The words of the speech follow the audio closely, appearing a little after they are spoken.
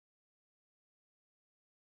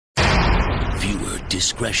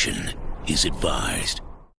Discretion is advised.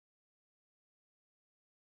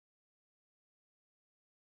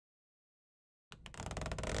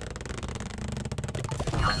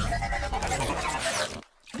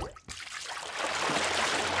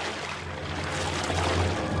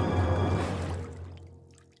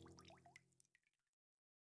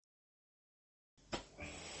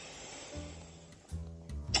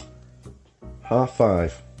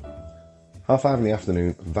 Half five in the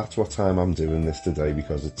afternoon. That's what time I'm doing this today,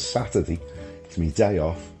 because it's Saturday, it's my day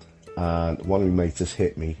off, and one of my mates has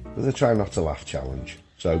hit me with a try not to laugh challenge.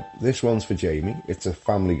 So this one's for Jamie. It's a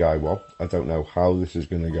Family Guy one. I don't know how this is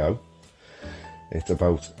going to go. It's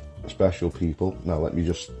about special people. Now let me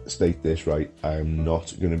just state this right. I am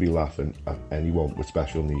not going to be laughing at anyone with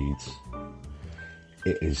special needs.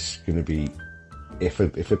 It is going to be, if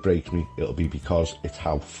it breaks me, it'll be because it's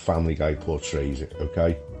how Family Guy portrays it,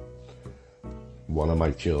 okay? One of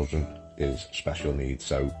my children is special needs,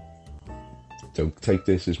 so don't take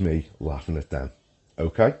this as me laughing at them,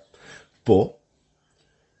 okay? But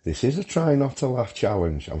this is a try not to laugh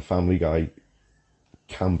challenge, and Family Guy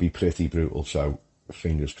can be pretty brutal, so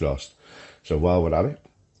fingers crossed. So while we're at it,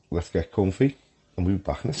 let's get comfy, and we'll be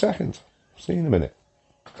back in a second. See you in a minute.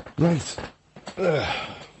 Right.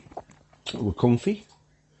 We're comfy,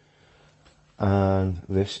 and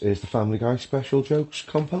this is the Family Guy Special Jokes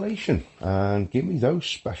compilation, and give me those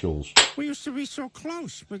specials. We used to be so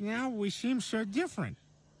close, but now we seem so different.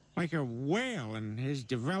 Like a whale and his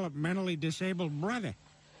developmentally disabled brother.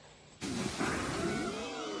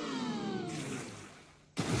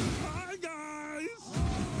 Hi, guys!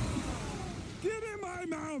 Get in my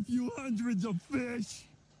mouth, you hundreds of fish!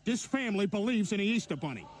 This family believes in the Easter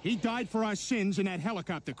Bunny. He died for our sins in that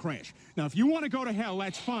helicopter crash. Now, if you want to go to hell,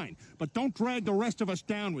 that's fine. But don't drag the rest of us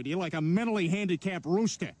down with you like a mentally handicapped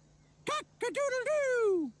rooster.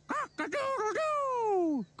 Cock-a-doodle-doo!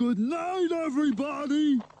 Cock-a-doodle-doo! Good night,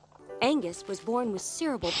 everybody! Angus was born with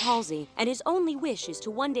cerebral palsy, and his only wish is to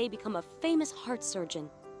one day become a famous heart surgeon.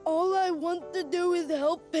 All I want to do is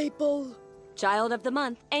help people. Child of the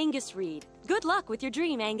Month, Angus Reed. Good luck with your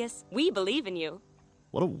dream, Angus. We believe in you.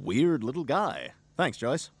 What a weird little guy. Thanks,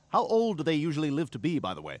 Joyce. How old do they usually live to be,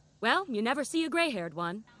 by the way? Well, you never see a gray-haired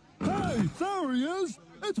one. Hey, there he is!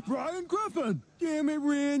 It's Brian Griffin! Damn it,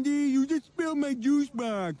 Randy, you just spilled my juice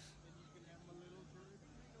box.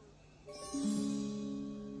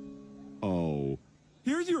 Oh.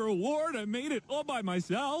 Here's your award. I made it all by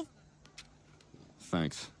myself.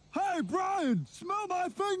 Thanks. Hey, Brian, smell my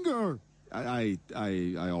finger! I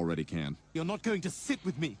already can. You're not going to sit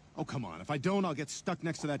with me. Oh, come on. If I don't, I'll get stuck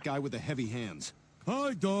next to that guy with the heavy hands.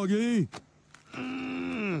 Hi, doggy.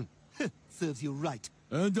 Serves you right.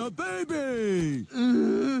 And a baby!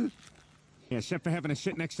 Yeah, except for having to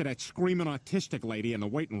sit next to that screaming autistic lady in the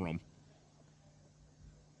waiting room.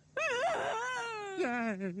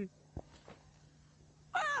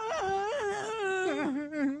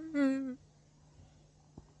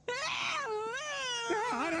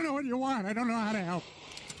 I don't know what you want. I don't know how to help.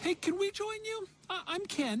 Hey, can we join you? I'm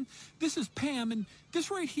Ken. This is Pam, and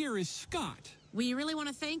this right here is Scott. We really want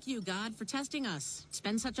to thank you, God, for testing us. It's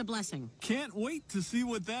been such a blessing. Can't wait to see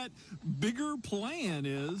what that bigger plan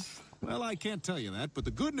is. Well, I can't tell you that, but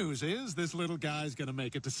the good news is this little guy's gonna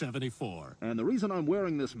make it to 74. And the reason I'm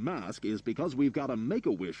wearing this mask is because we've got a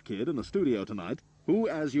Make-A-Wish kid in the studio tonight, who,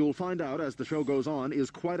 as you'll find out as the show goes on, is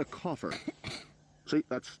quite a cougher. See,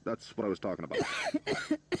 that's what I was talking about.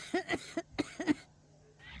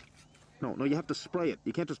 No, you have to spray it.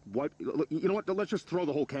 You can't just wipe... Look, you know what? Let's just throw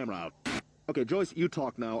the whole camera out. Okay, Joyce, you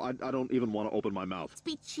talk now. I don't even want to open my mouth.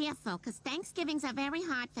 Be cheerful, because Thanksgivings are very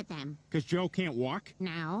hard for them. Because Joe can't walk?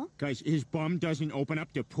 No. Because his bum doesn't open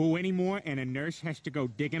up to poo anymore, and a nurse has to go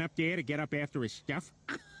digging up there to get up after his stuff?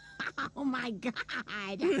 Oh, my God.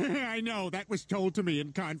 I know. That was told to me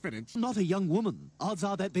in confidence. Not a young woman. Odds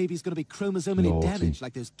are that baby's going to be chromosomally Naughty. damaged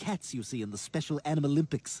like those cats you see in the Special Animal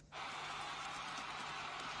Olympics.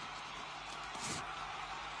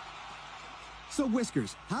 So,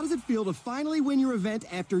 Whiskers, how does it feel to finally win your event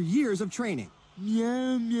after years of training?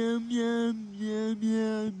 Meow, meow, meow, meow,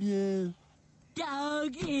 meow, meow.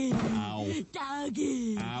 Doggy. Ow.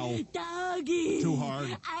 Doggy. Ow. Doggy. Too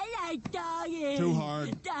hard. I like doggy. Too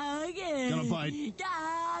hard. Doggy. Gonna bite.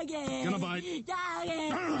 Doggy. Gonna bite.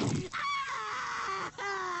 Doggy.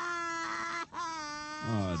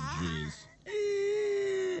 Oh, jeez.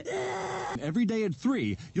 Every day at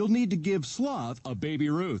 3, you'll need to give Sloth a Baby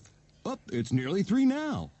Ruth. Oh, it's nearly 3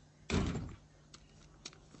 now.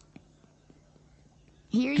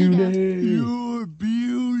 Here you go. You're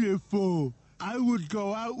beautiful. I would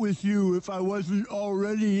go out with you if I wasn't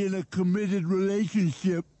already in a committed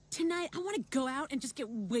relationship. Tonight, I want to go out and just get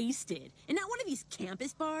wasted. And not one of these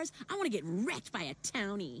campus bars. I want to get wrecked by a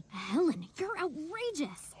townie. Helen, you're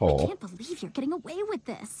outrageous. Oh. I can't believe you're getting away with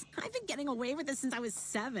this. I've been getting away with this since I was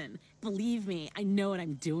 7. Believe me, I know what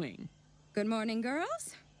I'm doing. Good morning,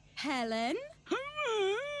 girls. Helen?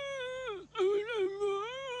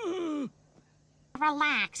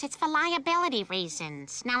 Relax, it's for liability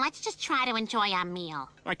reasons. Now let's just try to enjoy our meal.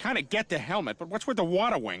 I kind of get the helmet, but what's with the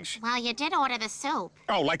water wings? Well, you did order the soup.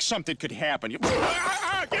 Oh, like something could happen. Get me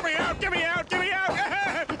out! Get me out! Get me out! Get me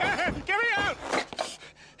out!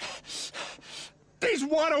 These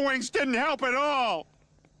water wings didn't help at all.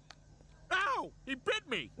 Ow! He bit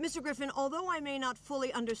me! Mr. Griffin, although I may not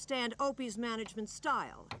fully understand Opie's management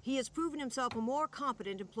style, he has proven himself a more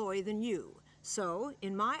competent employee than you. So,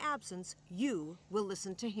 in my absence, you will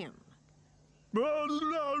listen to him.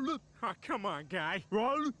 Oh, come on, guy.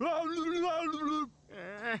 Oh,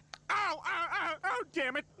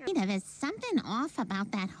 damn it. Peter, there's something off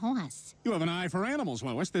about that horse. You have an eye for animals,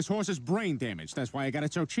 Lois. This horse is brain damaged. That's why I got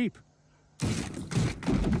it so cheap.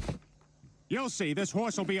 You'll see, this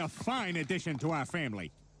horse will be a fine addition to our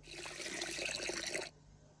family.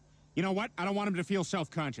 You know what? I don't want him to feel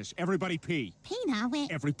self-conscious. Everybody pee. Peter,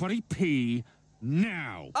 Everybody pee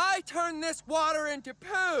now. I turn this water into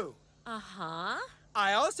poo. Uh-huh.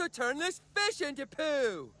 I also turn this fish into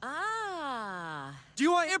poo. Ah. Do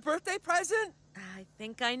you want your birthday present? I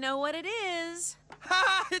think I know what it is.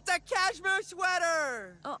 Ha! It's a cashmere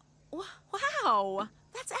sweater! Oh, wow.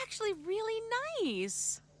 That's actually really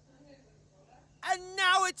nice. And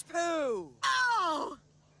now it's poo! Oh!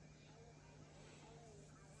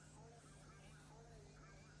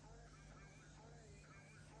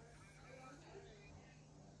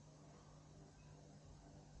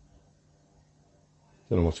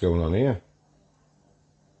 Don't know what's going on here.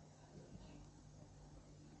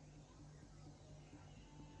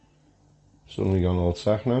 Suddenly gone old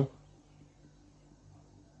sack now.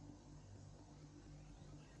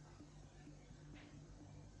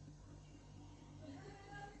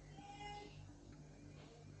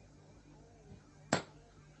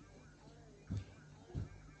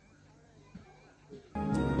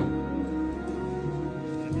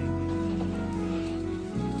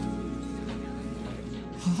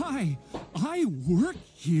 Hi, I work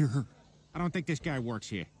here. I don't think this guy works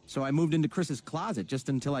here. So I moved into Chris's closet just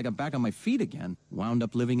until I got back on my feet again. Wound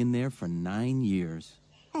up living in there for 9 years.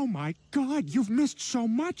 Oh my God, you've missed so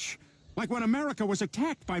much. Like when America was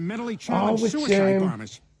attacked by mentally challenged suicide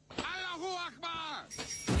bombers.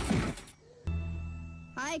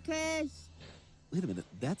 Hi, Chris. Wait a minute,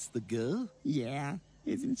 that's the girl? Yeah,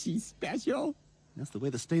 isn't she special? That's the way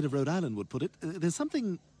the state of Rhode Island would put it. There's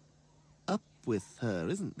something up with her,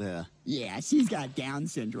 isn't there? Yeah, she's got Down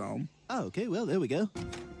syndrome. Oh, okay, well, there we go.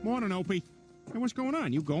 Morning, Opie. Hey, what's going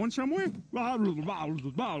on? You going somewhere? You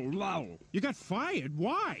got fired?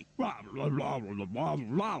 Why?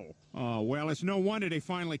 Oh, well, it's no wonder they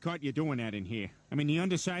finally caught you doing that in here. I mean, the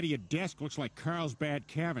underside of your desk looks like Carlsbad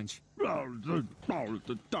Caverns. I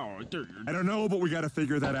don't know, but we gotta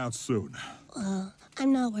figure that out soon.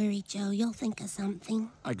 I'm not worried, Joe. You'll think of something.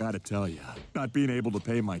 I gotta tell you, not being able to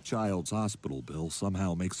pay my child's hospital bill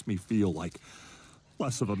somehow makes me feel like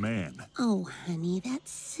less of a man. Oh, honey, that's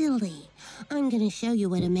silly. I'm gonna show you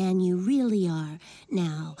what a man you really are.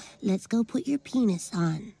 Now, let's go put your penis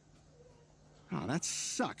on. Oh, that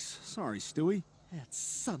sucks. Sorry, Stewie. That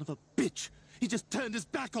son of a bitch. He just turned his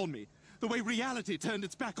back on me. The way reality turned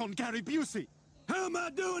its back on Gary Busey. How am I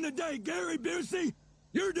doing today, Gary Busey?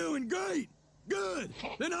 You're doing great. Good.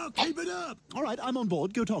 Then I'll keep it up. All right, I'm on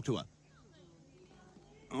board. Go talk to her.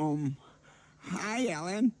 Hi,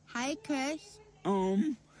 Ellen. Hi, Chris.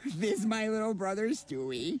 This is my little brother,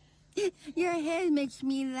 Stewie. Your hair makes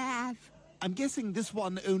me laugh. I'm guessing this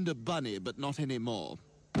one owned a bunny, but not anymore.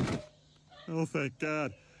 Oh, thank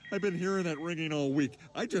God. I've been hearing that ringing all week.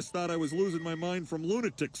 I just thought I was losing my mind from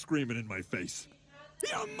lunatics screaming in my face.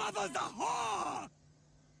 Your mother's a whore!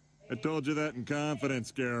 I told you that in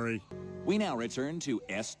confidence, Gary. We now return to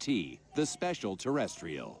ST, the special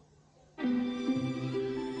terrestrial.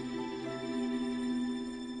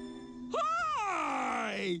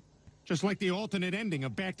 Hi! Just like the alternate ending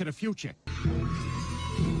of Back to the Future.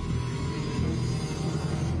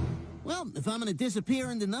 Well, if I'm gonna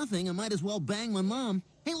disappear into nothing, I might as well bang my mom.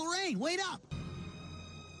 Hey, Lorraine, wait up!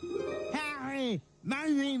 Harry, my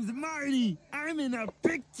name's Marty. I'm in a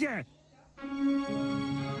picture.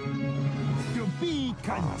 To be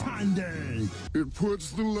contenders. It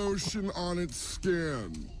puts the lotion on its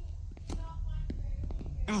skin.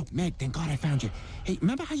 Oh, Meg, thank God I found you. Hey,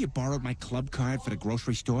 remember how you borrowed my club card for the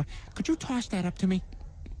grocery store? Could you toss that up to me?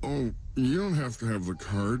 Oh, you don't have to have the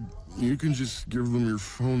card. You can just give them your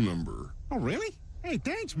phone number. Oh, really? Hey,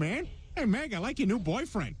 thanks, man. Hey, Meg, I like your new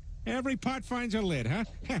boyfriend. Every pot finds a lid, huh?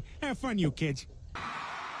 Have fun, you kids.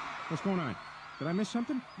 What's going on? Did I miss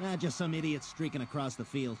something? Just some idiot streaking across the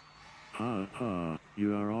field. Ha ha,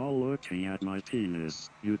 you are all looking at my penis.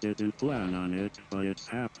 You didn't plan on it, but it's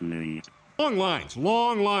happening. Long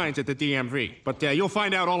lines at the DMV. But you'll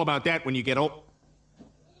find out all about that when you get old.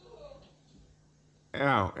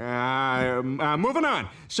 Moving on.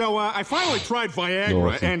 So, I finally tried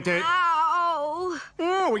Viagra, Naughty. and, Ow!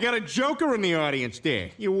 Oh, we got a joker in the audience there.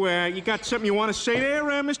 You got something you want to say there,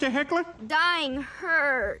 Mr. Heckler? Dying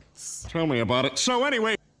hurts. Tell me about it. So,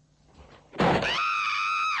 anyway...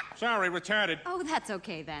 Sorry, retarded. Oh, that's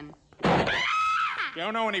okay then. You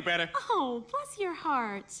don't know any better. Oh, bless your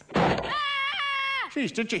heart.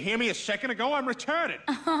 Jeez, didn't you hear me a second ago? I'm retarded.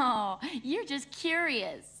 Oh, you're just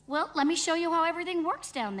curious. Well, let me show you how everything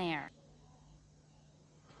works down there.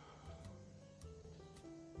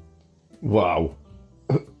 Wow.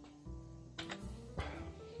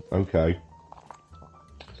 Okay.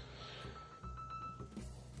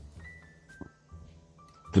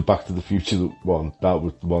 The Back to the Future one, that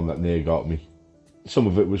was the one that near got me. Some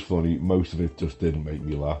of it was funny, most of it just didn't make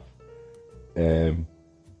me laugh. I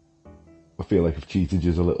feel like I've cheated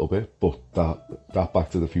just a little bit, but that Back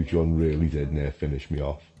to the Future one really did near finish me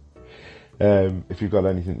off. If you've got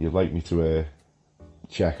anything you'd like me to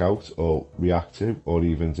check out or react to, or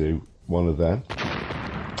even do one of them,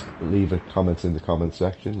 leave a comment in the comment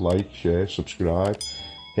section, like, share, subscribe,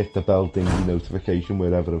 hit the bell dingy notification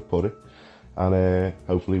wherever I've put it, and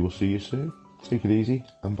hopefully we'll see you soon. Take it easy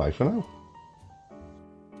and bye for now.